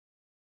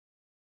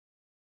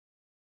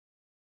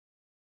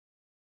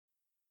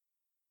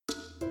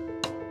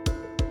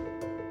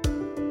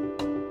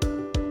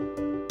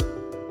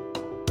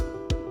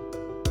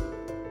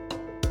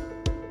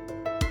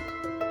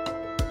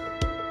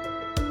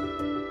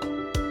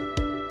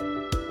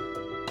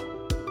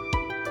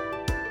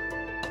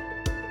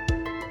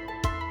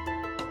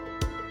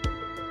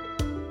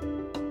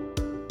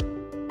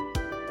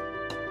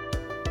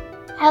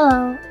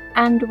Hello,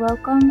 and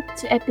welcome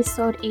to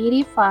episode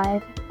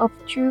 85 of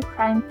True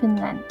Crime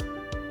Finland.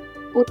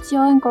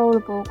 Utsjoen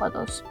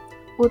koulupuukotus,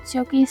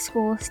 Utsjoki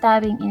school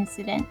stabbing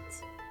incident.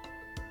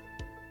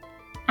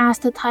 As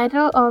the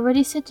title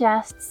already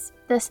suggests,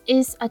 this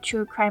is a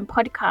true crime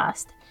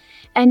podcast,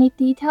 and it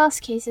details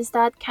cases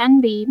that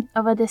can be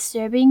of a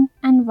disturbing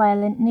and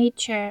violent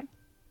nature.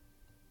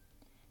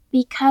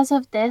 Because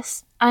of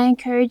this, I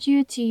encourage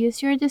you to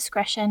use your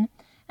discretion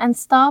and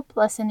stop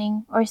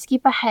listening or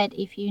skip ahead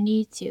if you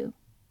need to.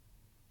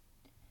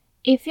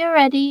 If you're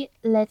ready,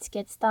 let's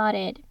get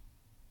started.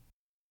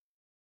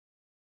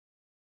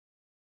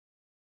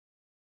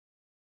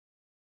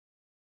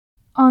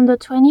 On the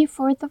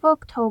 24th of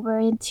October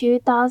in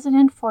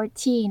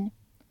 2014,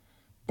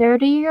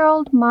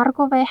 30-year-old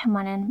Marko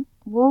Vehmanen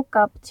woke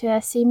up to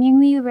a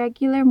seemingly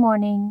regular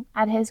morning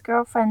at his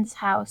girlfriend's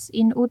house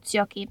in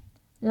Utsjoki,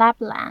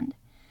 Lapland,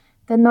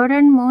 the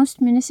northernmost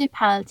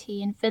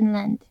municipality in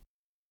Finland.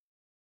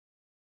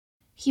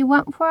 He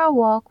went for a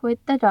walk with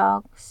the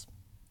dogs.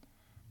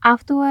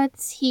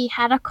 Afterwards, he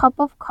had a cup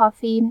of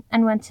coffee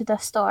and went to the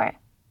store.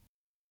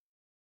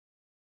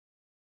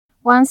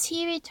 Once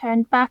he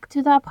returned back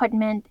to the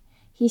apartment,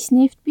 he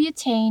sniffed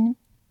butane,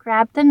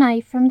 grabbed a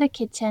knife from the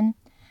kitchen,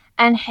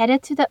 and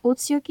headed to the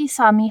Utsjoki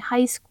Sami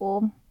High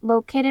School,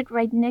 located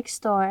right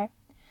next door,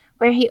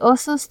 where he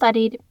also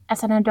studied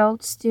as an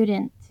adult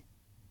student.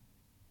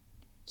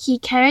 He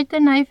carried the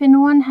knife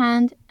in one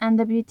hand and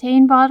the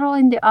butane bottle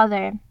in the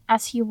other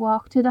as he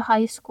walked to the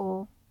high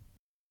school.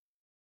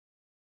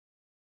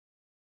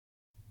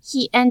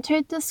 He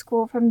entered the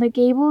school from the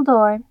gable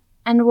door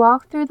and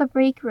walked through the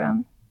break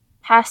room,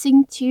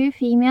 passing two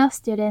female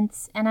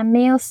students and a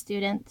male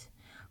student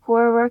who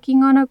were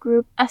working on a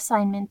group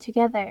assignment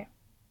together.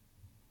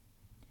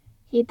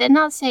 He did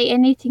not say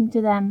anything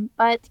to them,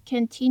 but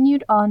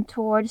continued on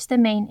towards the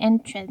main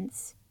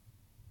entrance.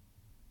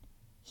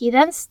 He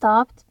then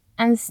stopped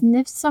and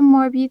sniffed some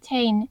more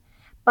butane,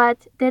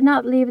 but did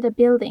not leave the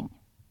building.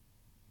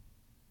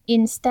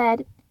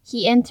 Instead,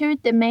 he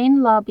entered the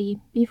main lobby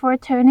before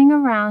turning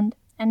around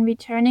and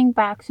returning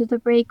back to the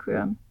break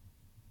room.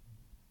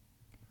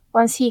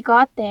 Once he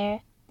got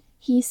there,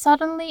 he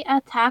suddenly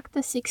attacked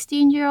the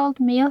 16-year-old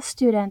male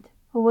student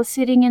who was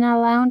sitting in a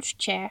lounge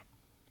chair,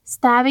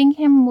 stabbing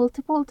him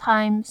multiple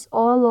times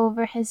all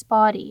over his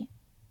body.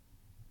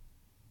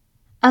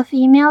 A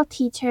female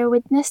teacher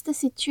witnessed the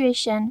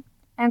situation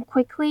and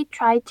quickly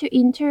tried to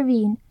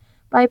intervene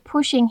by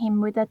pushing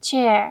him with a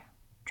chair,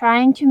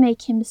 trying to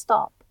make him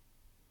stop.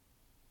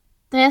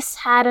 This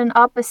had an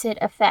opposite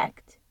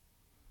effect.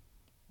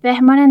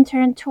 Vehmanen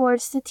turned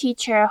towards the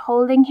teacher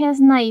holding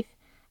his knife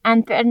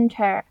and threatened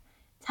her,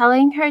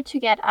 telling her to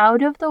get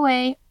out of the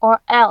way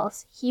or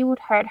else he would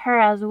hurt her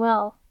as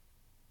well.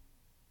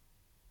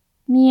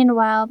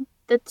 Meanwhile,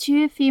 the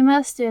two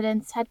female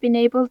students had been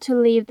able to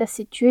leave the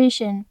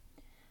situation,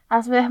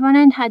 as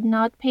Vehmanen had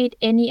not paid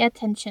any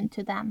attention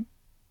to them.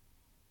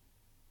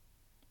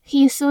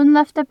 He soon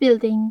left the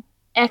building,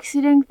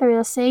 exiting through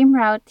the same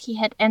route he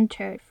had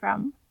entered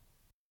from.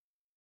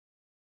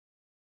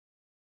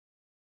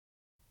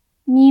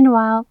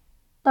 Meanwhile,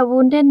 the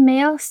wounded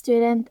male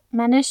student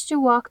managed to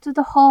walk to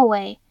the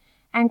hallway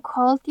and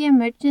called the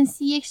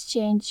emergency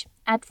exchange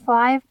at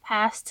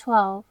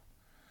 12:05,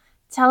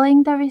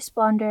 telling the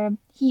responder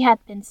he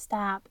had been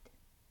stabbed.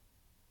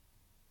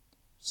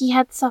 He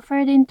had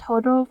suffered in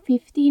total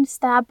 15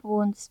 stab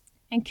wounds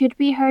and could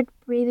be heard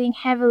breathing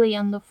heavily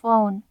on the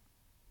phone.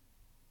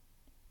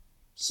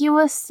 He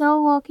was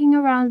still walking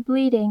around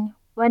bleeding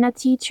when a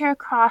teacher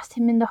crossed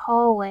him in the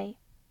hallway.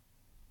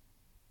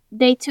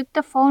 They took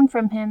the phone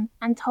from him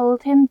and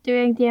told him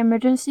during the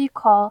emergency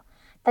call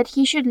that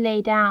he should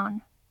lay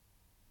down.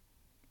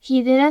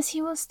 He did as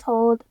he was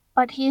told,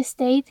 but his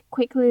state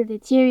quickly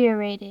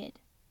deteriorated.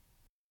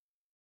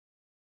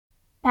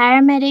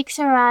 Paramedics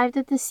arrived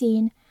at the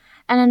scene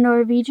and a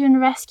Norwegian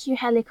rescue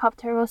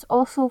helicopter was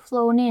also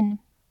flown in.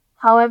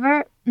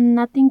 However,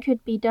 nothing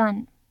could be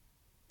done.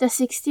 The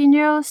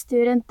 16-year-old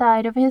student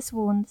died of his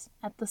wounds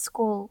at the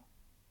school.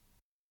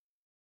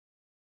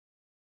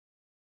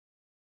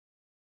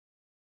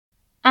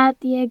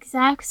 At the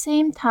exact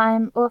same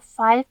time of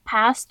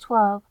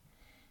 12:05,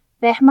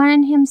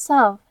 Vehmanen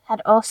himself had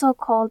also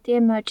called the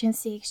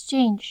emergency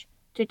exchange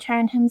to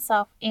turn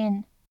himself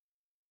in.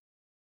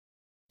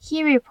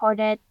 He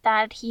reported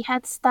that he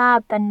had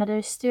stabbed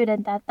another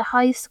student at the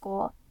high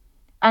school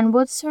and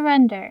would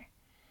surrender,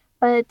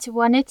 but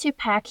wanted to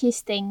pack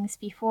his things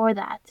before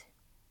that.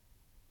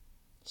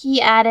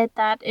 He added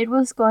that it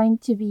was going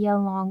to be a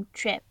long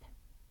trip.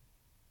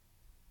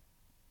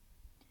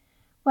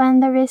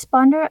 When the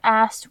responder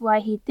asked why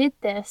he did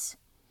this,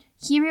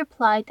 he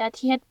replied that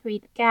he had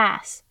breathed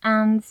gas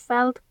and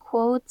felt,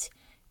 quote,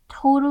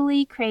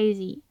 totally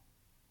crazy.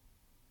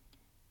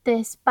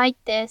 Despite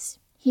this,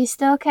 he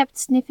still kept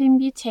sniffing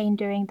butane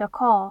during the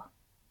call.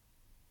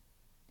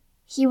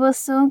 He was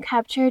soon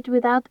captured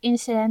without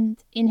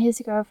incident in his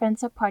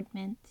girlfriend's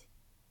apartment.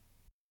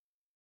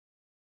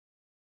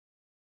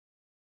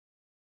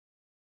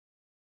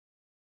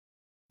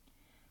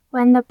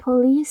 When the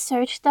police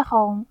searched the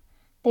home,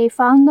 they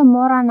found the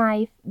mora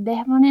knife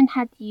Vehmonen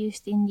had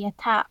used in the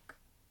attack.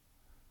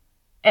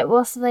 It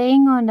was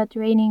laying on the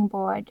draining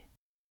board.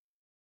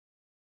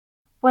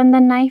 When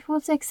the knife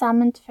was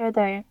examined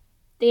further,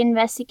 the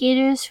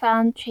investigators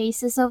found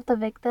traces of the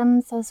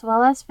victims as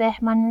well as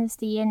Vehmanen's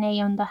DNA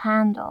on the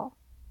handle.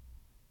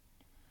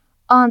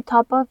 On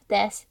top of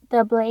this,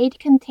 the blade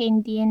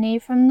contained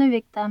DNA from the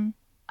victim,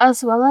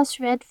 as well as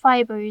red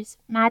fibers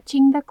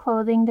matching the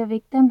clothing the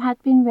victim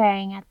had been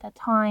wearing at the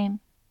time.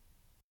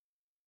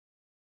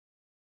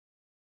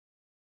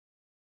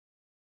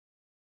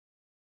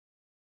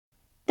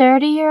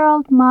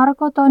 "30-year-old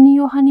Marko Toni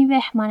Juhani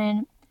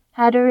Vehmanen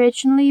had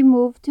originally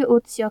moved to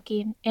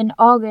Utsjoki in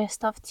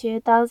August of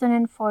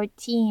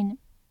 2014,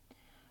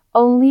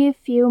 only a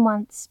few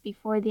months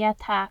before the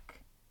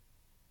attack.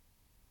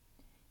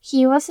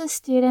 He was a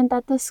student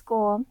at the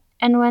school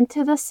and went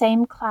to the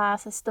same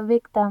class as the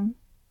victim.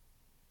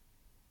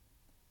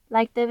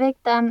 Like the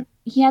victim,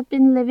 he had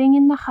been living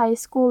in the high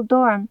school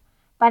dorm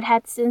but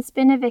had since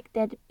been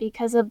evicted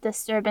because of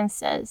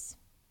disturbances.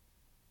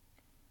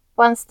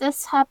 Once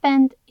this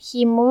happened,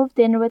 he moved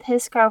in with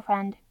his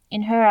girlfriend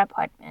in her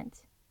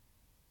apartment.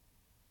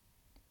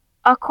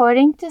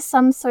 According to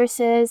some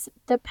sources,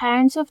 the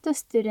parents of the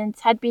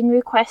students had been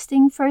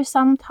requesting for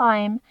some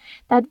time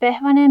that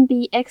Vehmanen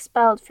be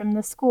expelled from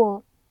the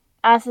school,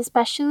 as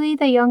especially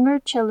the younger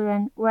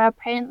children were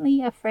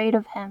apparently afraid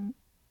of him.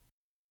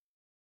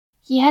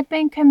 He had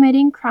been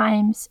committing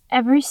crimes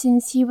ever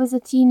since he was a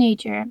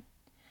teenager,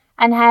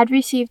 and had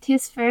received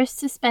his first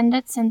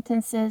suspended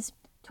sentences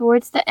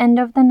towards the end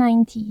of the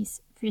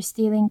 90s for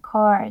stealing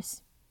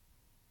cars.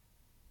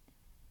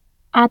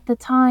 At the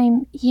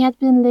time, he had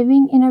been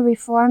living in a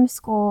reform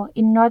school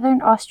in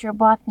northern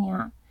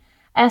Ostrobothnia,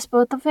 as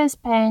both of his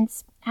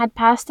parents had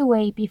passed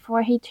away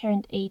before he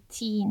turned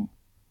 18.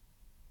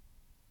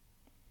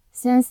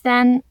 Since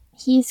then,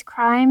 his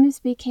crimes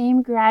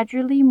became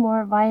gradually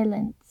more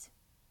violent.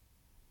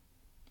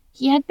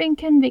 He had been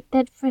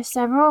convicted for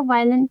several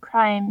violent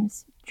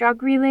crimes,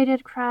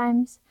 drug-related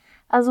crimes,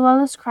 as well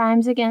as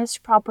crimes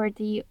against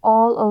property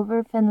all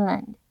over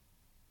Finland.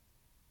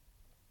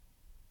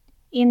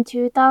 In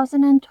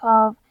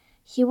 2012,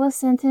 he was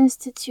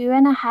sentenced to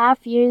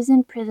 2.5 years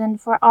in prison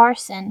for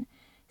arson,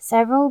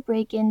 several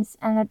break-ins,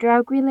 and a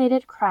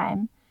drug-related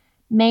crime,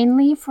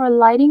 mainly for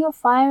lighting a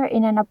fire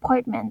in an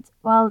apartment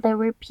while there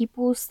were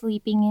people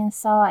sleeping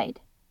inside.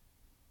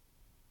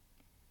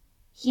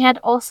 He had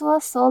also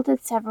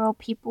assaulted several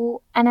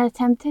people and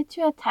attempted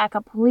to attack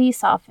a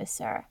police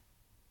officer.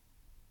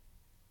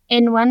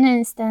 In one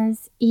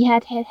instance, he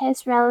had hit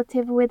his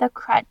relative with a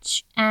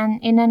crutch,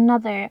 and in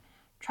another,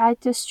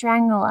 tried to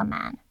strangle a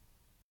man.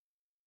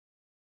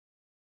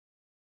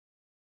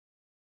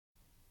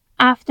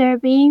 After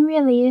being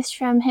released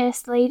from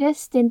his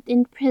latest stint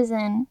in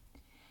prison,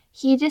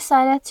 he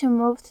decided to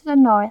move to the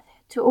north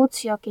to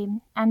Utsjoki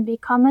and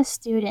become a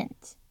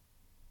student.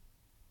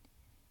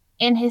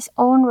 In his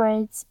own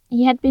words,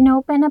 he had been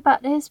open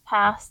about his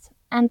past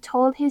and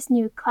told his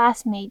new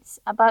classmates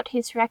about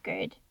his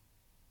record.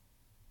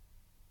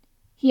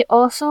 He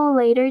also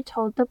later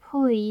told the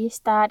police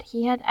that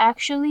he had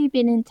actually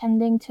been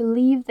intending to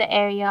leave the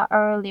area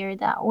earlier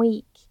that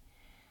week,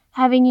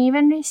 having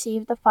even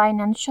received a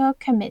financial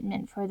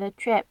commitment for the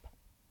trip.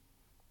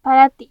 But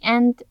at the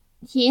end,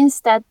 he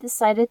instead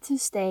decided to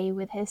stay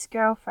with his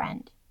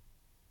girlfriend.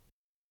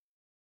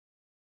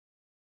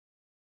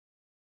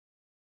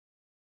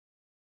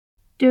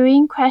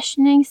 During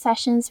questioning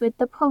sessions with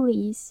the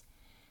police,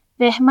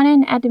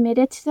 Vehmanen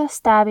admitted to the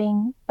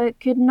stabbing but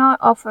could not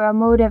offer a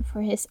motive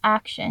for his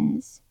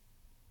actions.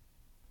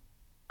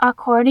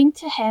 According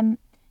to him,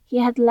 he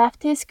had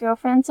left his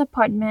girlfriend's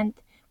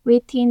apartment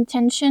with the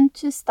intention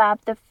to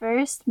stab the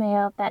first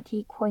male that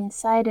he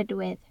coincided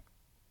with.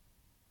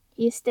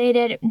 He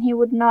stated he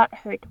would not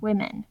hurt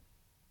women.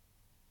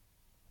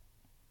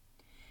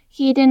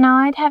 He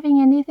denied having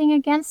anything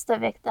against the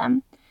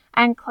victim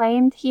and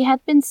claimed he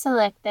had been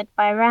selected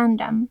by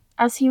random,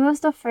 as he was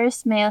the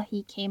first male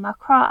he came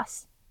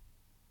across.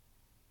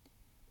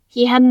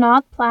 He had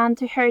not planned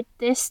to hurt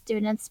this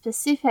student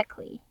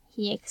specifically,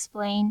 he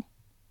explained.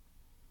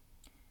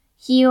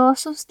 He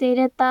also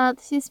stated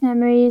that his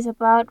memories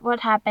about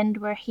what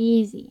happened were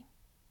hazy.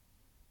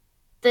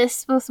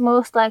 This was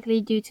most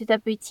likely due to the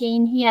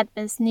butane he had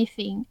been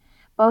sniffing,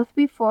 both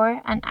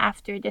before and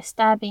after the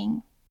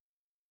stabbing.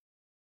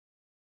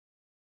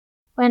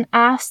 When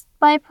asked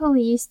by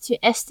police to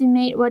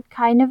estimate what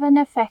kind of an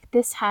effect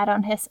this had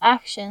on his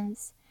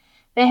actions,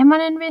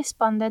 Vehmanen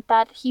responded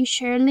that he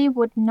surely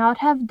would not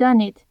have done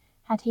it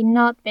had he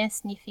not been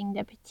sniffing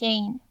the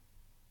butane.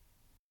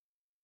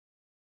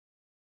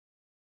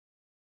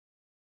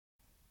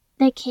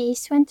 The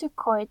case went to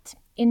court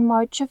in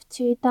March of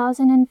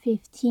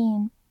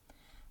 2015,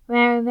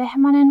 where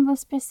Vehmanen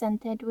was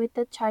presented with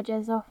the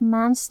charges of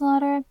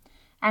manslaughter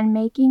and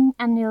making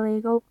an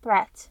illegal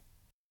threat.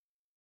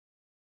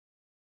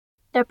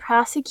 The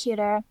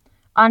prosecutor,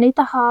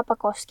 Anita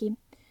Haapakoski,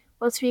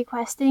 was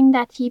requesting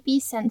that he be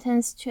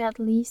sentenced to at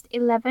least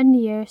 11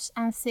 years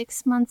and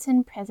 6 months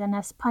in prison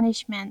as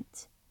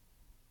punishment.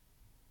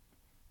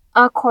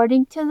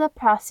 According to the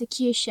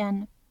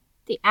prosecution,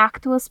 the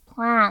act was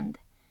planned,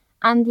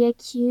 and the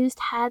accused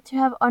had to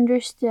have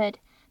understood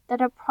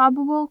that a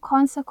probable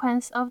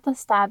consequence of the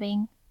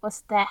stabbing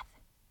was death.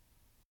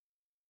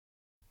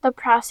 The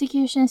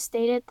prosecution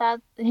stated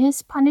that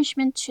his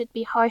punishment should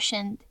be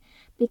harshened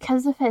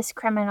because of his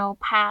criminal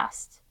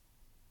past.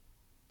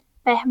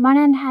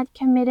 Vehmanen had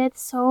committed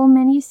so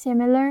many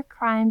similar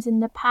crimes in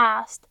the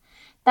past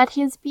that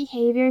his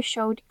behavior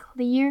showed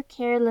clear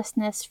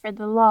carelessness for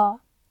the law,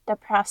 the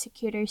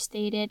prosecutor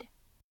stated.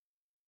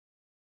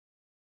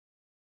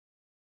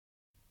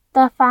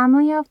 The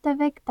family of the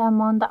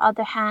victim, on the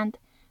other hand,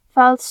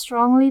 felt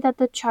strongly that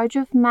the charge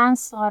of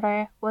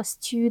manslaughter was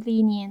too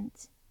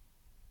lenient.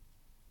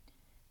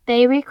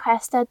 They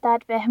requested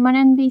that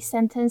Vehmanen be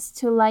sentenced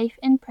to life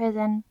in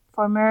prison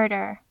for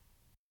murder.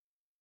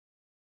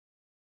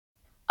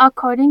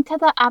 According to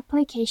the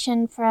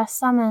application for a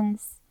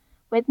summons,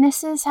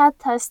 witnesses had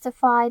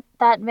testified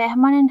that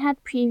Vehmanen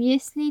had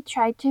previously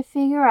tried to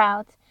figure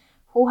out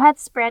who had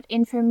spread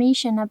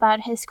information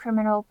about his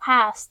criminal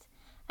past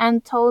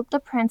and told the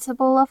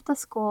principal of the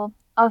school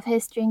of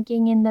his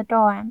drinking in the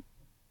dorm.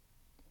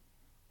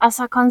 As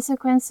a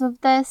consequence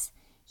of this,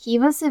 he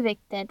was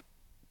evicted.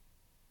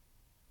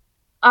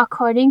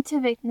 According to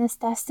witness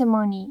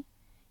testimony,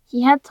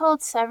 he had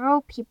told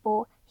several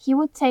people he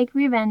would take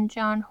revenge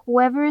on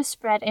whoever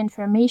spread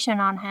information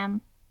on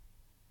him.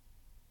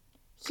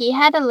 He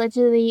had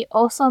allegedly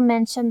also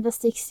mentioned the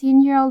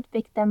 16-year-old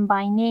victim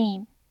by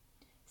name,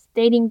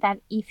 stating that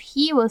if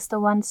he was the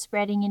one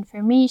spreading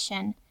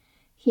information,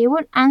 he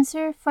would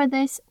answer for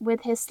this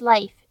with his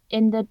life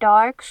in the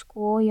dark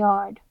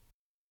schoolyard.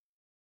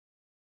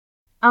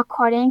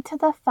 According to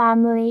the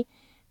family,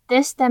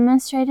 this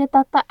demonstrated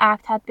that the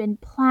act had been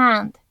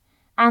planned,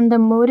 and the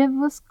motive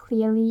was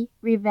clearly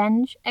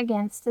revenge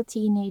against the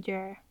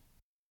teenager.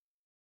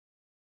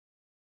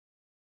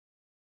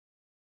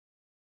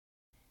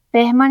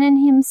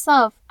 Vehmanen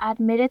himself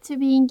admitted to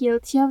being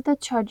guilty of the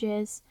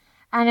charges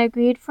and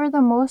agreed for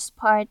the most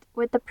part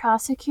with the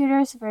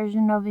prosecutor's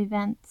version of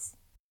events.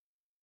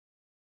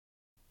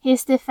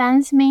 His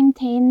defense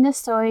maintained the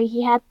story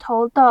he had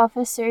told the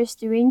officers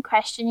during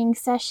questioning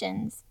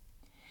sessions,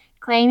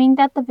 claiming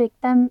that the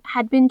victim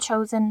had been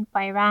chosen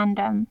by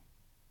random.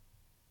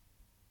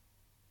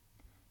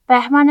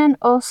 Vehmanen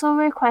also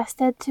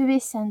requested to be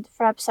sent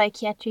for a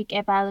psychiatric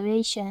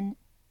evaluation.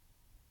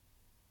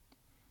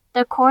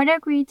 The court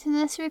agreed to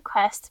this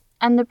request,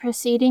 and the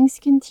proceedings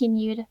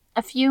continued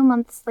a few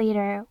months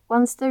later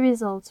once the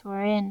results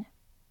were in.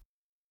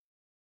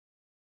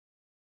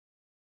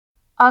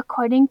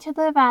 According to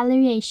the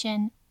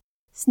evaluation,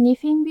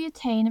 sniffing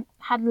butane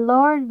had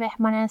lowered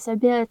Vehmanen's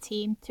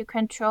ability to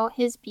control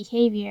his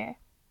behavior.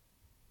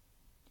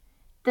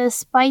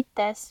 Despite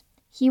this,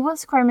 he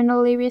was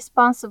criminally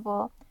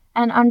responsible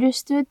and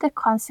understood the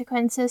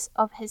consequences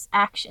of his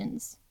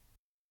actions.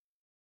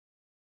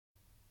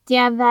 The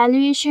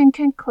evaluation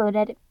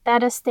concluded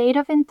that a state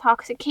of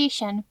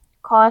intoxication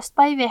caused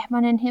by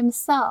Vehmanen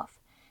himself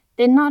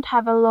did not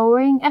have a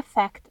lowering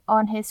effect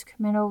on his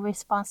criminal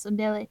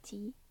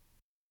responsibility.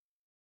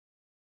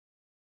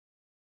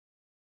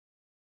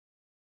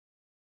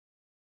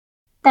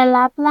 The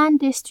Lapland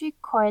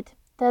District Court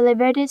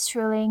delivered its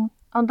ruling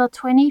on the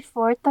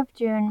 24th of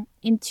June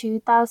in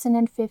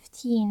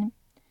 2015,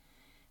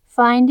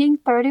 finding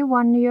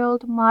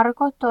 31-year-old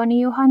Marko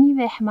Toni-Juhani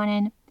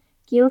Vehmanen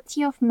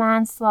guilty of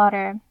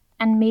manslaughter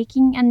and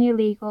making an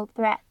illegal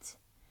threat,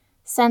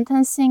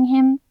 sentencing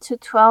him to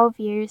 12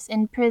 years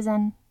in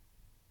prison.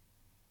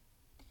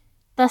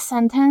 The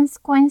sentence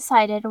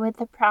coincided with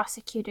the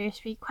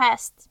prosecutor's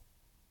request.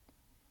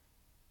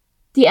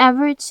 The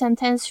average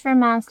sentence for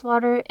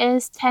manslaughter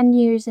is 10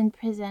 years in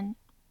prison,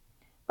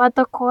 but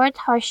the court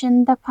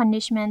harshened the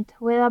punishment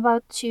with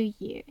about 2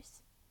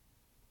 years.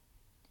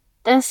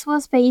 This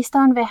was based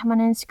on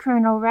Vehmanen's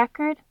criminal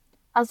record,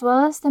 as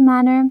well as the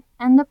manner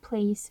and the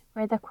place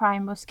where the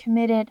crime was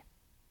committed.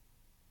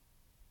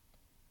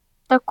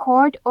 The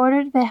court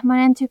ordered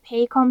Vehmanen to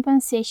pay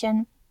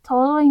compensation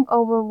totaling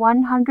over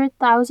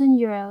 100,000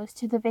 euros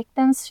to the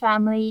victim's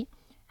family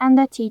and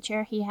the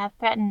teacher he had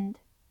threatened.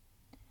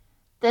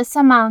 This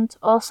amount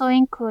also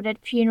included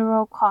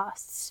funeral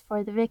costs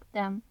for the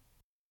victim.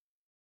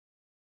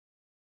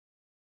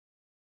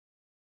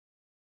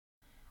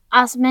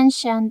 As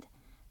mentioned,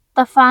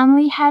 the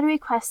family had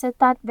requested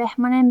that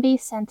Vehmanen be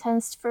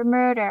sentenced for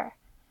murder,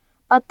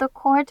 but the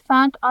court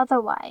found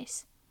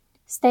otherwise,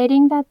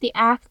 stating that the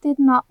act did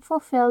not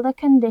fulfill the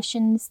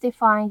conditions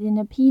defined in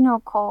the penal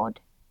code.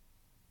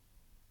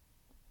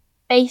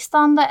 Based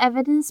on the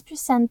evidence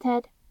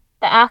presented,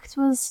 the act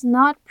was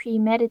not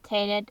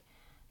premeditated,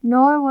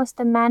 nor was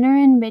the manner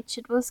in which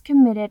it was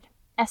committed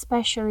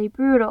especially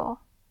brutal.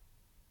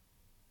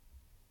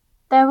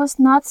 There was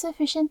not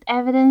sufficient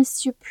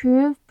evidence to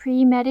prove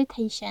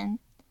premeditation,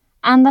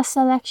 and the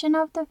selection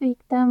of the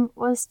victim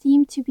was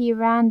deemed to be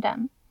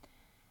random,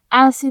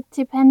 as it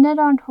depended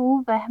on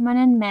who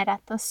Vehmanen met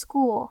at the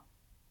school.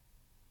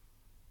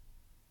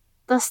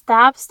 The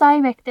stabs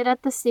directed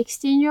at the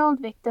 16-year-old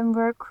victim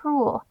were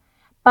cruel,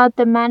 but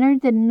the manner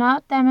did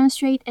not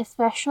demonstrate a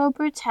special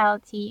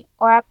brutality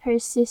or a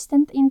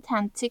persistent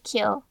intent to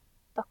kill,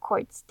 the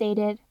court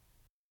stated.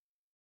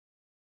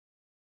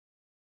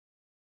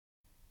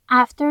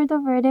 After the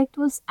verdict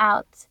was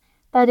out,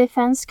 the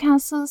defense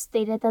counsel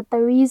stated that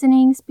the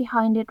reasonings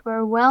behind it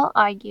were well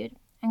argued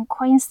and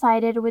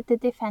coincided with the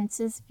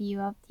defense's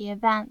view of the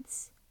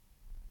events.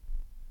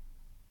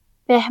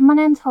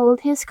 Vehmanen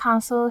told his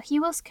counsel he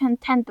was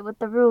content with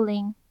the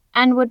ruling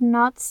and would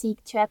not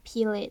seek to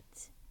appeal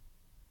it.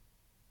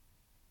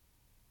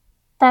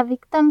 The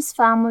victim's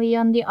family,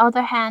 on the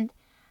other hand,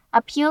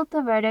 appealed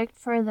the verdict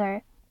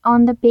further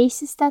on the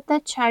basis that the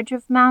charge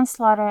of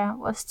manslaughter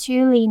was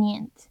too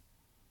lenient.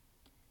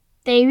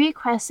 They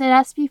requested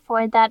as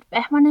before that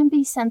Vehmanen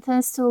be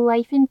sentenced to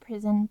life in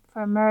prison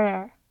for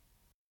murder.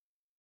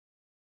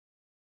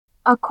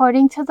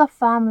 According to the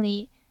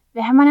family,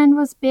 Vehmanen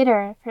was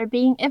bitter for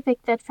being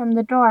evicted from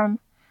the dorm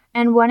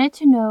and wanted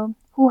to know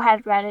who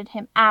had ratted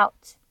him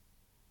out.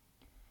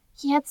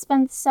 He had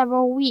spent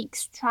several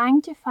weeks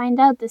trying to find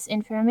out this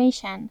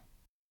information.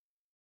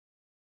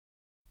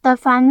 The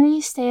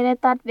family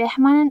stated that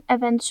Vehmanen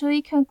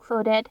eventually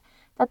concluded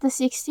that the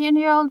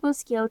 16-year-old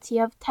was guilty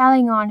of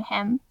telling on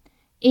him,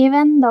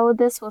 even though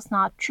this was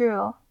not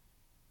true.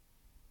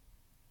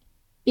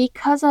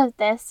 Because of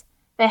this,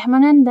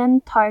 Vehmanen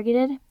then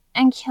targeted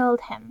and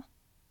killed him.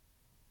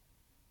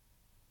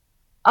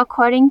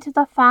 According to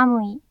the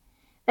family,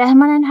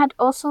 Vehmanen had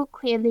also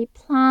clearly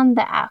planned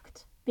the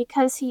act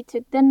because he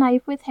took the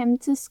knife with him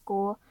to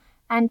school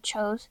and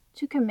chose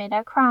to commit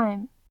a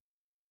crime.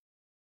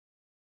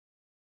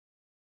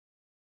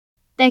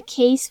 The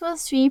case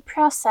was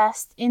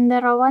reprocessed in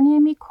the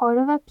Rovaniemi Court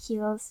of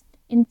Appeals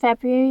in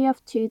February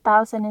of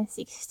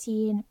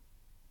 2016.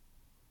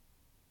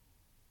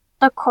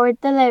 The court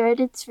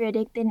delivered its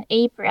verdict in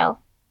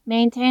April,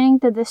 maintaining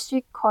the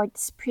district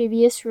court's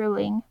previous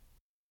ruling.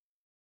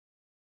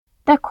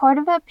 The Court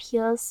of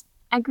Appeals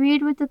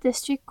agreed with the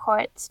district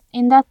court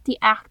in that the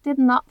act did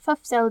not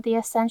fulfill the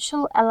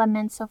essential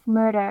elements of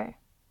murder.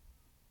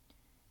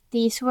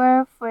 These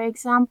were, for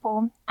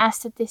example, as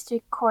the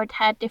district court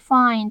had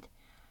defined,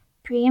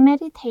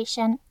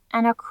 premeditation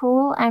and a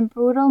cruel and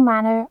brutal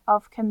manner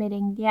of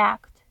committing the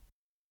act.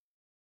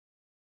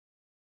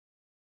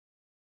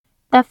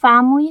 The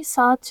family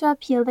sought to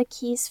appeal the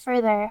case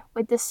further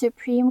with the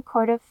Supreme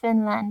Court of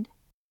Finland.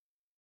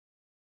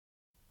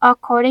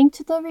 According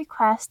to the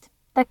request,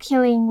 the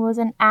killing was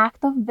an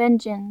act of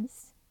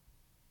vengeance.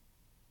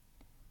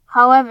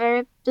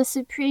 However, the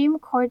Supreme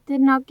Court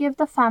did not give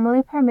the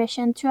family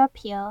permission to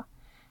appeal,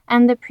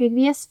 and the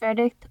previous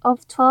verdict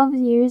of 12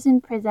 years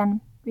in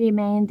prison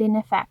remained in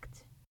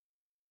effect.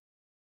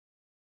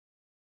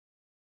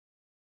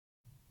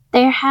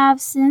 There have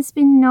since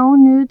been no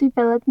new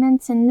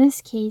developments in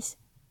this case,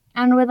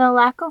 and with a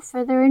lack of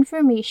further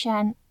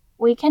information,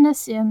 we can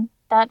assume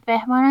that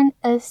Vehmanen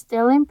is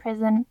still in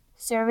prison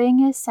serving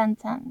his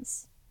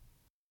sentence.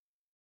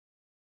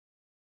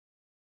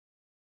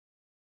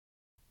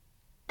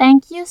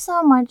 Thank you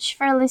so much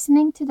for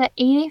listening to the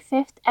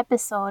 85th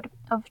episode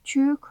of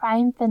True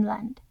Crime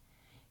Finland,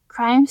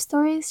 crime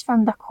stories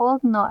from the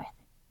cold north.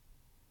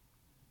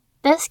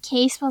 This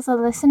case was a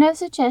listener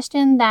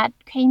suggestion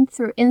that came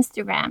through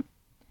Instagram.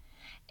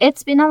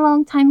 It's been a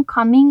long time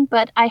coming,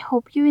 but I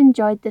hope you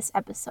enjoyed this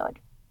episode.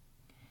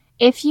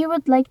 If you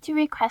would like to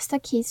request a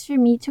case for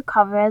me to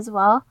cover as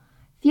well,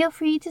 feel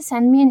free to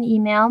send me an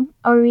email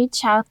or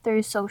reach out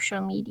through social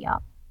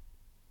media.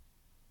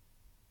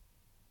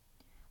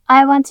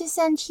 I want to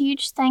send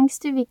huge thanks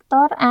to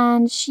Victor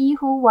and She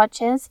Who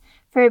Watches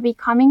for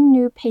becoming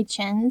new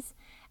patrons,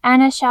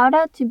 and a shout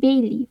out to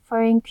Bailey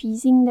for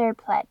increasing their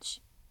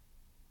pledge.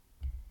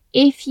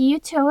 If you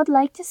too would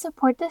like to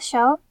support the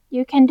show,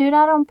 you can do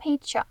that on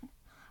Patreon,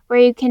 where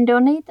you can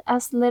donate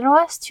as little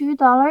as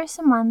 $2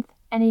 a month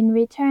and in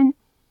return,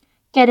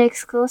 get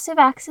exclusive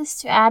access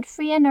to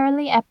ad-free and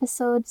early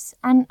episodes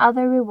and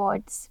other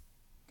rewards.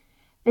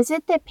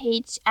 Visit the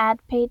page at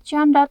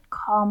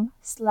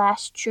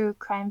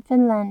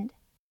patreon.com/truecrimefinland.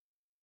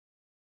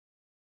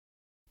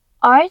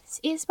 Art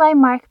is by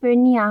Mark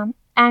Bernia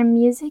and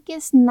music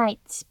is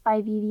Night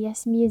by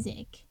VVS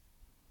Music.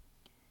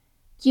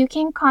 You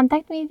can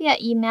contact me via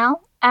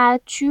email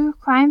at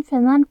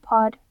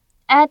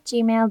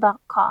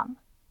truecrimefinlandpod@gmail.com.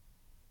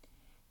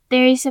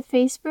 There is a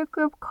Facebook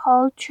group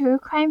called True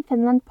Crime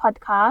Finland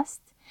Podcast,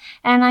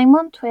 and I'm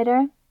on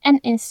Twitter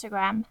and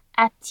Instagram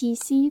at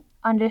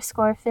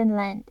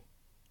TC_Finland.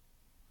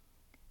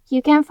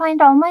 You can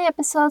find all my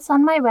episodes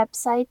on my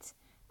website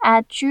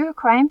at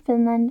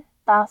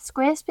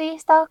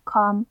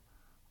truecrimefinland.squarespace.com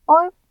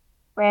or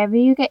wherever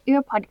you get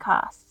your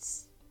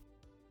podcasts.